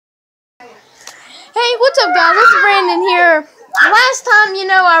what's up guys, it's Brandon here. Last time,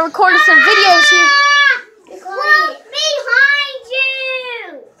 I recorded some videos here. Look behind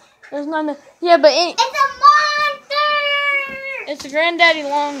you! There's nothing. Yeah, but It's a monster! it's a granddaddy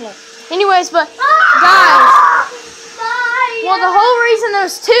long leg. Anyways, but guys, well, the whole reason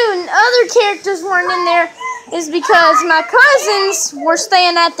those two other characters weren't in there is because my cousins were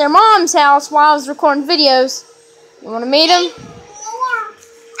staying at their mom's house while I was recording videos. You want to meet them?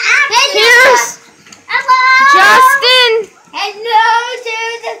 Here's Justin. Hello to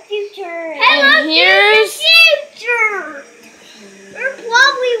the future. Hello And here's to the future. We're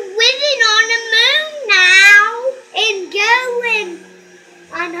probably living on the moon now and going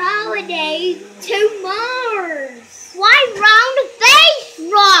on holiday to Mars. Why round the space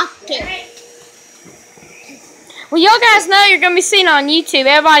rocket? Well, y'all guys know you're going to be seen on YouTube.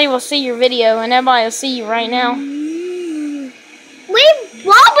 Everybody will see your video, and everybody will see you right now.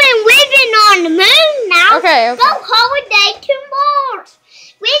 We've been living on the moon now. Okay. Go holiday to Mars.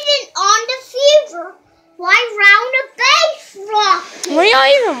 Living on the future. Why round the base rocket? What are y'all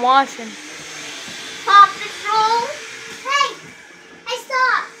even watching? Paw Patrol. Hey,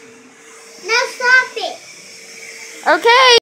 stop. Now stop it. Okay.